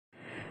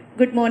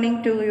Good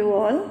morning to you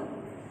all.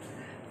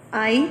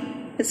 I,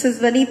 Mrs.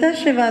 Vanita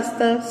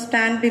Srivastav,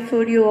 stand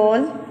before you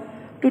all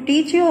to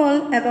teach you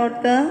all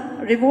about the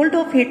revolt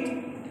of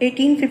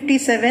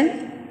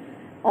 1857,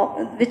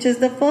 which is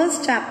the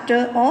first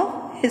chapter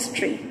of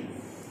history.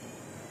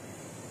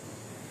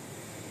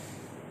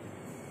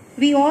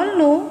 We all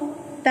know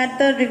that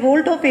the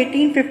revolt of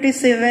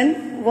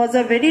 1857 was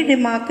a very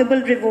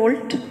remarkable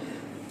revolt.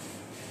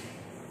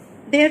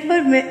 There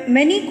were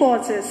many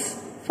causes.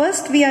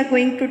 First, we are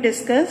going to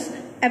discuss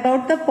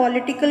about the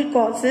political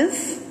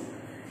causes.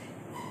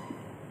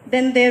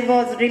 Then there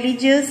was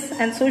religious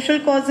and social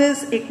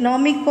causes,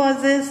 economic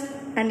causes,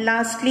 and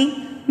lastly,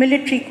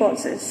 military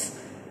causes.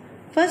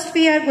 First,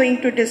 we are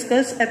going to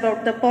discuss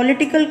about the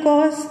political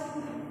cause.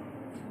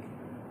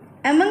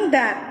 Among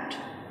that,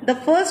 the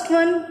first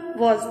one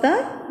was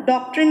the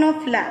doctrine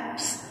of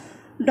lapse.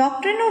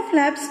 Doctrine of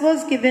lapse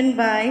was given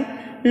by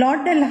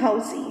Lord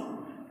Dalhousie.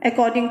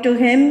 According to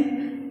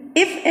him,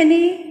 if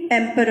any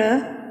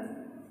emperor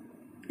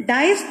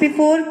dies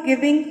before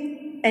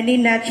giving any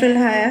natural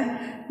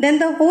heir, then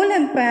the whole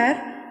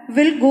empire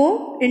will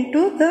go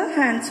into the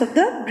hands of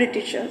the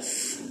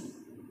Britishers.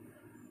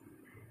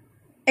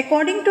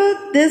 According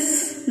to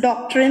this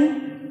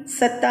doctrine,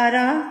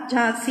 Satara,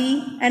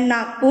 Jhansi and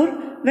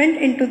Nagpur went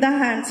into the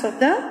hands of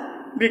the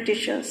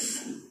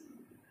Britishers.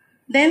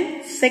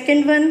 Then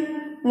second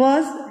one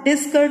was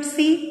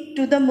discourtesy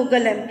to the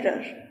Mughal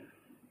emperor.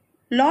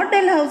 Lord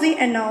Dalhousie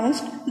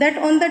announced that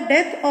on the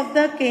death of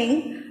the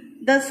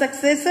king, the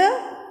successor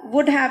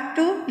would have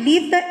to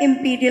leave the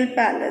imperial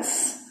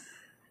palace.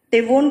 They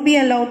won't be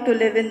allowed to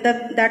live in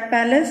that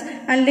palace,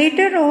 and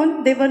later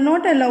on they were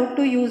not allowed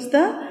to use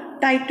the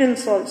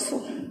titles also.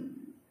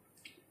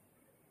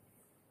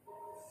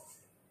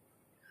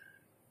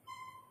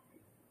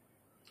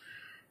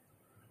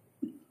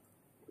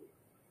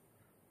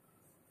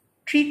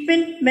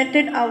 Treatment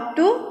meted out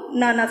to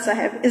Nana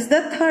Sahib is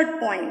the third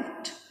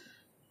point.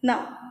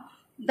 Now,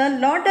 the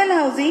Lord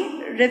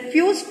Dalhousie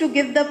refused to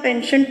give the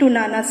pension to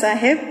Nana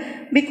Sahib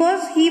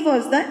because he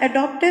was the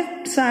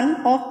adopted son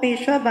of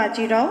Peshwa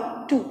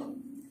Bajirao II.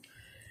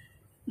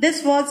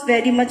 This was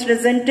very much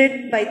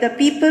resented by the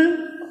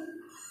people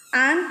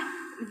and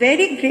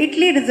very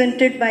greatly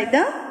resented by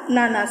the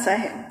Nana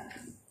Sahib.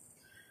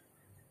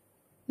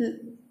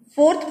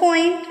 Fourth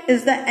point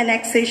is the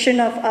annexation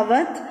of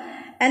Awadh.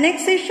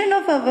 Annexation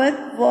of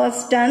Awadh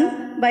was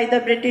done by the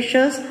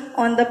Britishers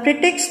on the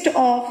pretext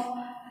of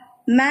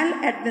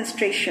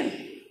maladministration.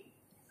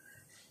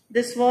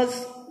 This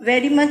was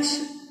very much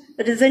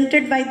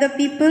resented by the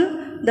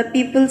people. The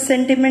people's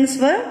sentiments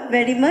were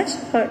very much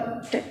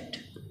hurted.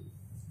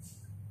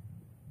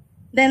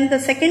 Then the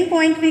second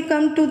point, we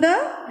come to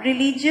the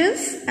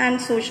religious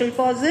and social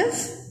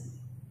causes.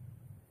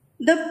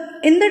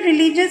 In the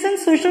religious and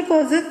social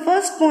causes,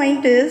 first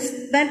point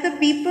is that the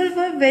people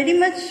were very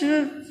much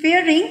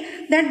fearing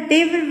that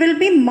there will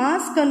be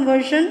mass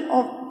conversion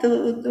of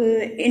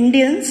the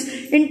Indians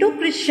into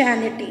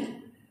Christianity.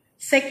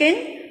 Second,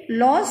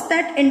 laws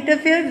that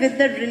interfere with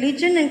the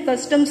religion and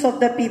customs of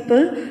the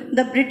people.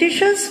 The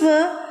Britishers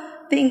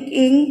were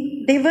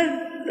thinking, they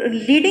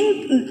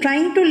were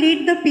trying to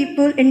lead the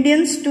people,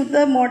 Indians, to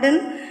the modern,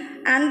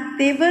 and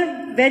they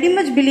were very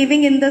much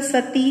believing in the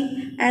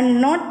sati and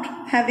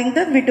not having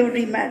the widow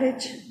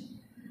remarriage.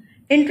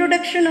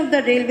 Introduction of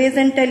the railways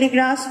and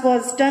telegraphs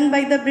was done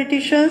by the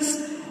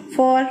Britishers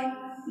for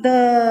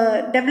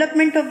the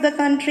development of the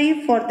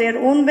country, for their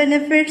own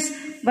benefits,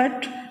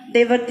 but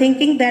they were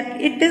thinking that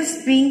it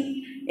is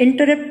being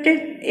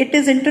interrupted, it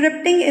is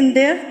interrupting in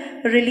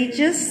their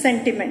religious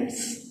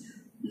sentiments.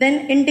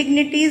 Then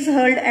indignities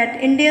hurled at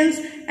Indians,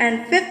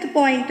 and fifth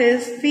point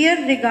is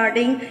fear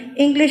regarding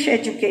English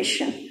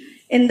education.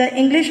 In the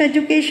English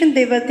education,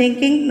 they were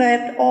thinking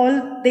that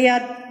all they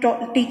are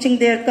teaching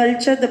their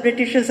culture, the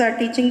Britishers are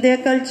teaching their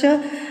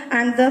culture,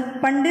 and the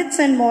Pandits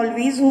and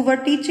Maulvis who were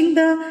teaching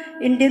the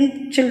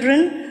Indian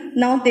children,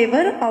 now they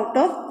were out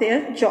of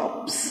their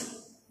jobs.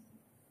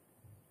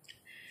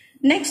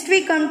 Next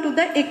we come to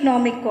the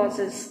economic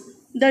causes.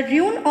 The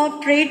ruin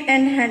of trade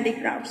and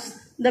handicrafts.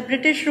 The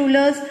British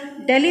rulers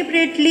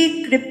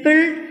deliberately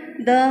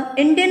crippled the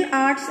Indian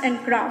arts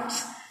and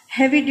crafts.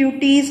 Heavy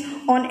duties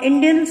on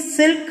Indian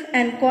silk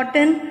and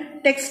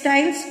cotton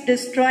textiles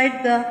destroyed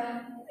the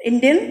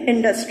Indian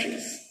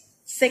industries.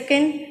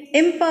 Second,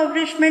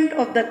 impoverishment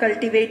of the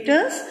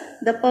cultivators,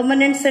 the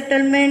permanent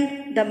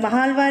settlement, the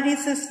Mahalwari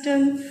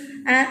system,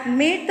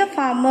 made the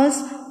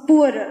farmers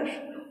poorer.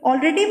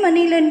 Already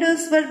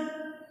moneylenders were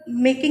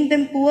making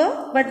them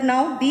poor, but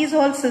now these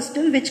all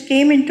systems which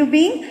came into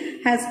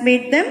being has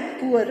made them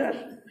poorer.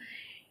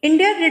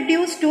 India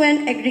reduced to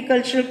an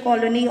agricultural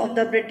colony of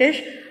the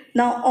British.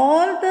 Now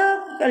all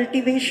the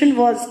cultivation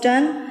was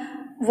done.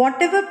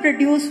 Whatever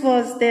produce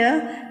was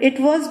there, it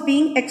was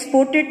being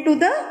exported to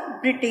the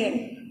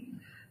Britain.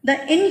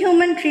 The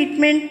inhuman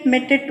treatment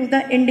meted to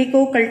the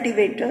indigo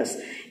cultivators.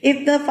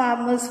 If the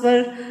farmers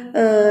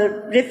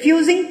were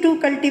refusing to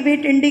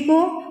cultivate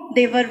indigo,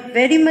 they were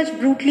very much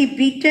brutally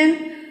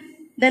beaten.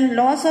 Then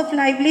loss of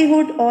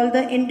livelihood, all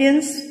the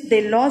Indians,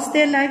 they lost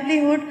their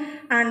livelihood,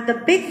 and the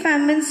big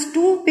famines,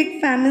 2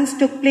 big famines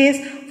took place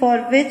for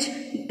which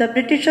the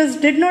Britishers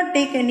did not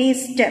take any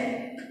step.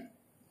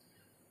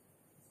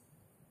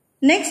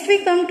 Next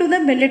we come to the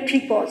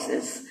military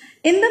causes.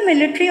 In the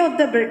military of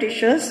the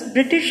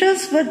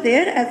Britishers were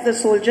there as the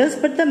soldiers,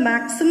 but the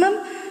maximum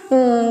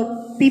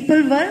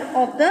people were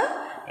of the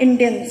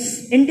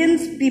Indians.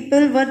 Indian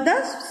people were the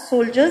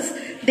soldiers.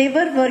 They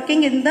were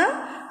working in the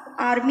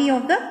army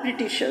of the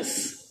Britishers.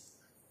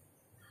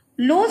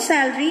 Low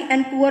salary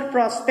and poor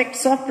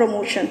prospects of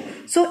promotion.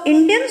 So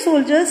Indian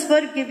soldiers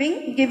were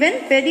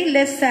given very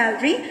less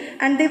salary,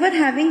 and they were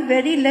having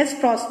very less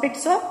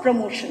prospects of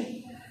promotion.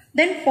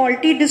 Then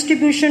faulty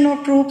distribution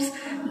of troops,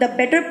 the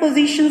better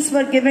positions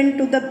were given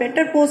to the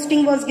better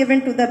posting was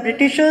given to the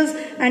Britishers,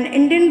 and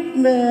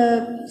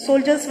Indian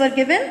soldiers were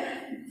given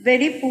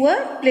very poor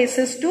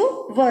places to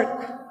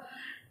work.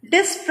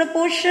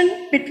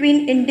 Disproportion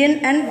between Indian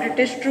and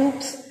British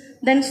troops.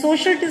 Then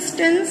social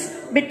distance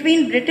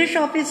between British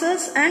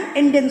officers and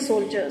Indian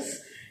soldiers.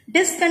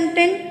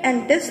 Discontent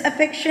and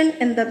disaffection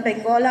in the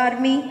Bengal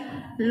army.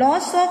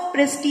 Loss of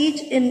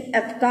prestige in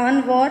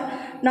Afghan war.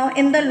 Now,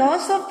 in the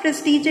loss of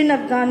prestige in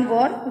Afghan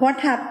war, what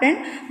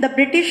happened? The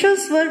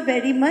Britishers were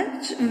very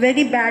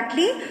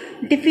badly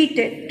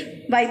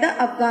defeated by the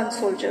Afghan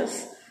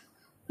soldiers.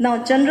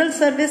 Now, General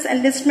Service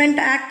Enlistment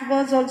Act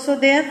was also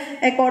there,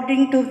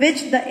 according to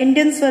which the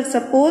Indians were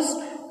supposed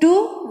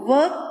to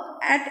work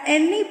at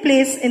any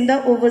place in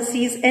the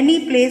overseas,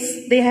 any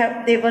place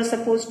they were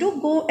supposed to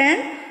go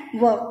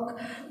and work.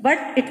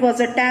 But it was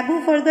a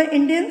taboo for the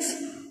Indians,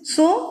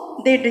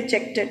 so they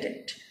rejected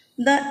it.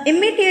 The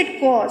immediate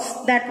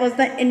cause, that was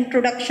the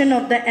introduction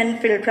of the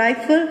Enfield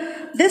rifle.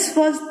 This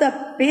was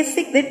the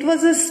basic, it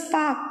was a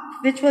spark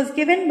which was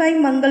given by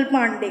Mangal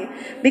Pandey,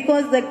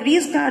 because the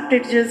grease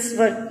cartridges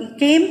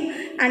came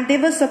and they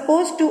were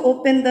supposed to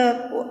open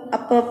the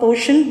upper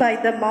portion by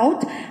the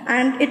mouth,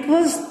 and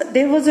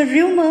there was a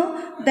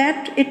rumor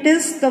that it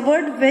is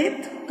covered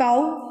with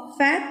cow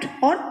fat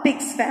or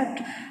pig's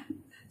fat.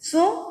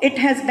 So it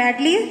has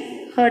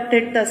badly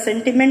hurted the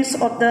sentiments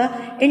of the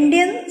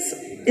Indians,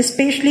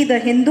 especially the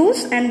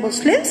Hindus and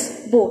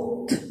Muslims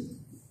both.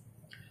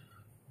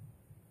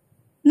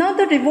 Now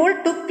the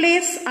revolt took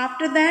place.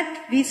 After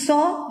that, we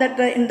saw that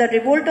in the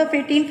revolt of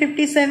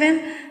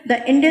 1857,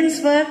 the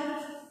Indians were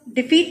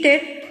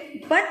defeated.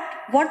 But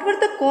what were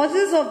the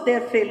causes of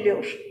their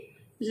failure?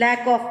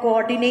 Lack of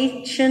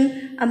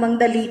coordination among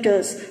the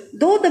leaders.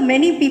 Though the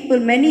many people,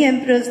 many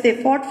emperors,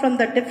 they fought from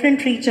the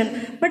different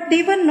region, but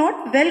they were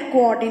not well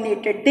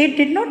coordinated. They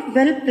did not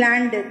well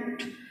planned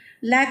it.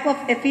 Lack of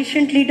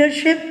efficient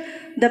leadership.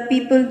 The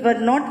people were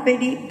not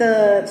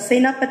the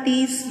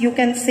senapatis, you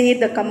can say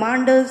the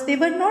commanders, they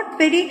were not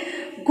very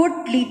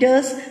good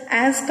leaders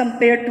as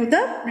compared to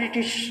the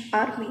British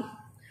army.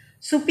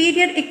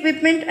 Superior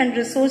equipment and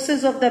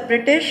resources of the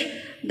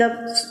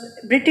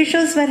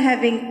Britishers were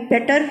having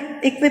better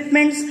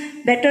equipments,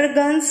 better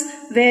guns,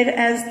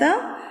 whereas the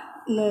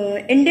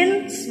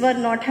Indians were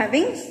not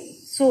having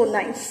so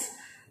nice.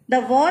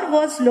 The war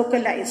was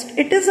localized.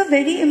 It is a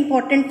very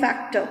important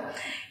factor.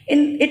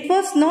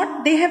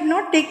 They have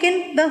not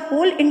taken the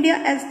whole India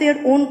as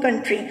their own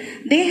country.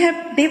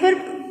 They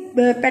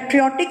were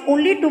patriotic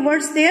only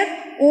towards their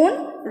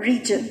own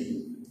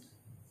region.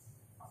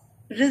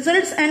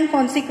 Results and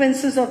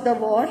consequences of the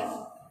war.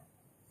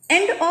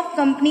 End of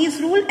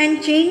company's rule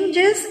and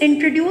changes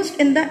introduced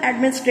in the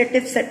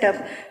administrative setup.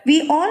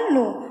 We all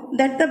know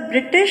that the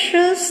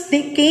Britishers,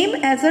 they came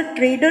as a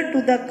trader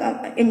to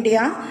the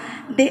India.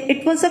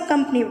 It was a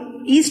company,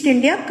 East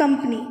India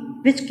Company,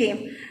 which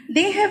came.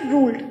 They have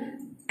ruled,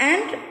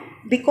 and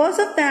because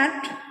of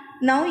that,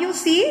 now you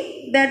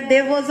see that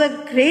there was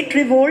a great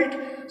revolt.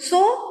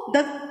 So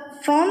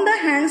from the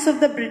hands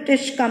of the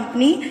British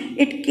company,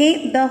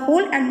 the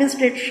whole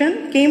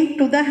administration came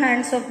to the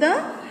hands of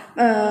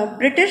the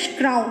British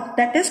Crown,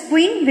 that is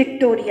Queen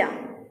Victoria.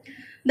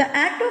 The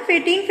Act of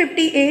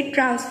 1858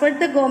 transferred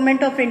the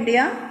government of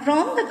India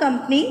from the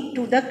company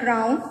to the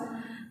Crown.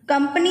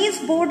 Company's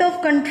board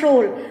of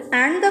control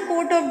and the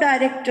court of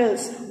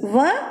directors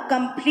were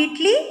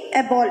completely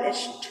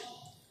abolished.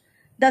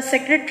 The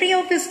Secretary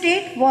of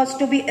State was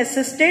to be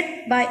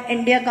assisted by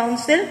India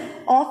Council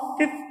of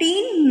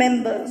 15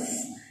 members.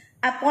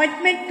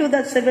 Appointment to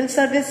the civil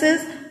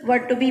services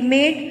were to be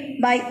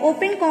made by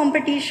open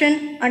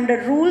competition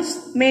under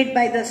rules made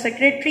by the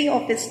Secretary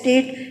of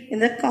State in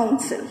the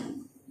Council.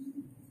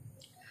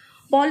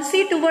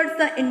 Policy towards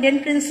the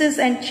Indian princes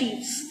and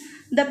chiefs.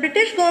 The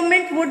British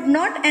government would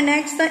not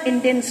annex the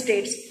Indian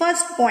states.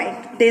 First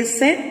point, they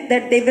said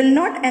that they will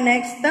not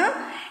annex the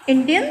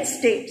Indian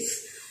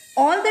states.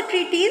 All the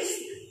treaties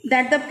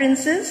that the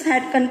princes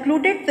had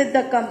concluded with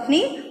the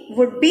company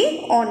would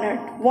be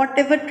honored.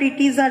 Whatever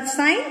treaties are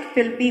signed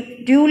will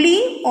be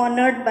duly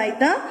honored by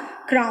the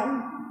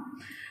crown.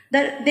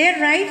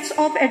 Their rights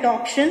of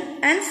adoption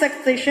and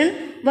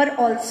succession were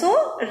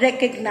also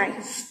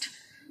recognized.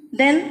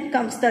 Then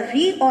comes the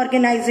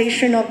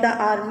reorganization of the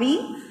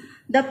army.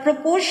 the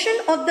proportion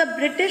of the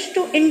British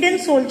to Indian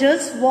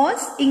soldiers was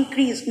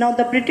increased. Now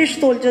the British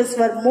soldiers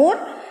were more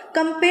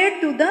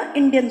compared to the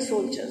Indian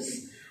soldiers.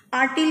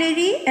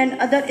 Artillery and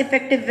other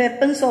effective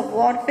weapons of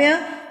warfare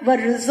were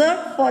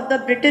reserved for the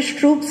British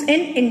troops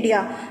in India.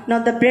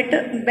 Now the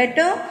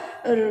better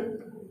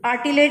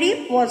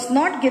artillery was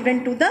not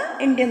given to the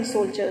Indian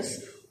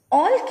soldiers.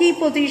 All key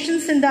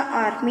positions in the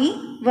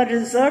army were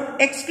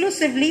reserved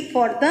exclusively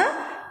for the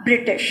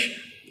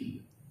British.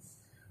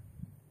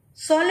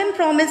 Solemn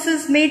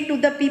promises made to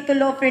the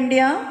people of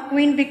India.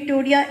 Queen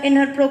Victoria in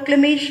her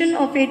proclamation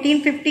of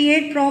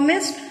 1858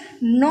 promised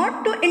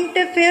not to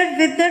interfere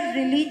with the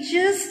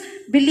religious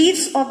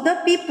beliefs of the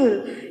people,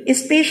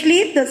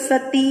 especially the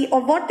sati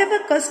or whatever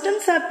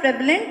customs are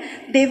prevalent,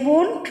 they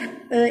won't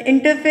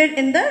interfere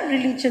in the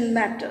religion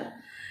matter.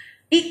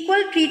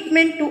 Equal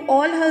treatment to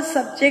all her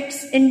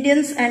subjects,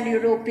 Indians and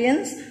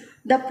Europeans.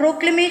 The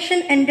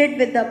proclamation ended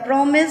with the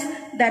promise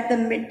that the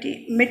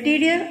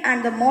material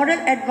and the moral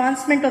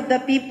advancement of the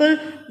people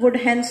would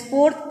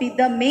henceforth be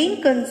the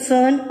main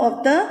concern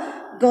of the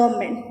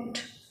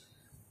government.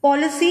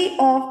 Policy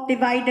of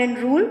divide and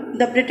rule.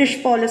 The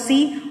British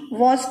policy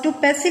was to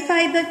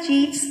pacify the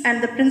chiefs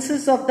and the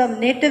princes of the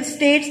native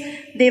states.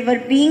 They were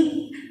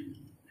being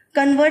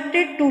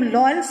converted to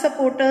loyal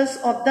supporters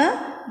of the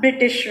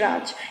British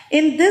Raj.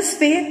 In this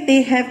way,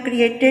 they have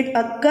created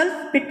a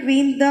gulf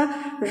between the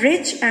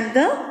rich and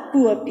the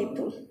poor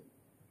people.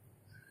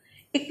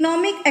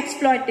 Economic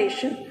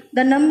exploitation.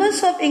 The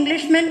numbers of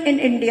Englishmen in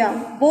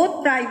India,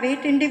 both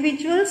private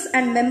individuals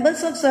and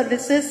members of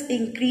services,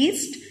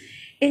 increased.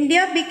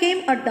 India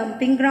became a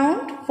dumping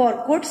ground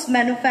for goods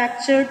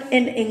manufactured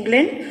in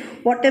England.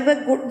 Whatever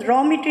good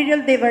raw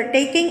material they were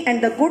taking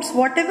and the goods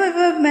whatever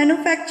were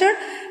manufactured,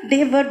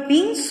 they were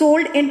being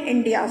sold in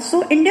India.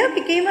 So India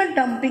became a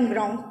dumping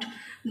ground.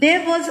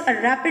 There was a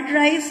rapid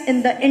rise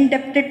in the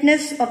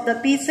indebtedness of the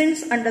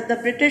peasants under the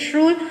British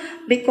rule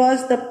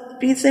because the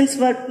peasants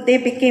they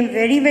became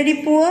very,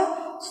 very poor.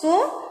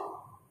 So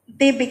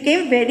they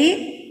became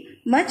very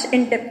much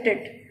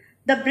indebted.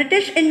 The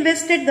British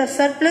invested the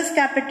surplus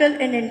capital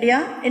in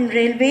India in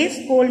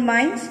railways, coal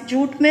mines,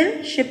 jute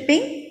mill,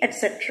 shipping,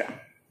 etc.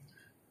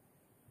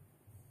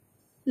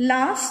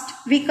 Last,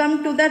 we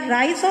come to the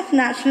rise of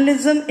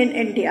nationalism in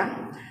India.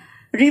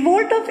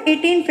 Revolt of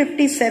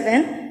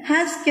 1857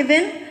 has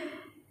given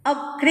a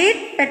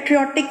great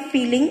patriotic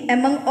feeling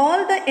among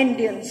all the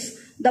Indians.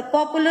 The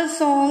popular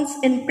songs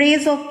in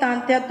praise of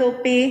Tantya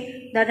Tope,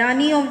 the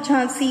Rani of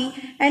Jhansi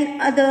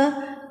and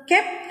other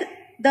kept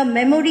the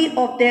memory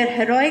of their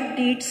heroic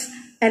deeds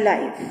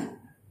alive.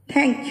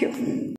 Thank you.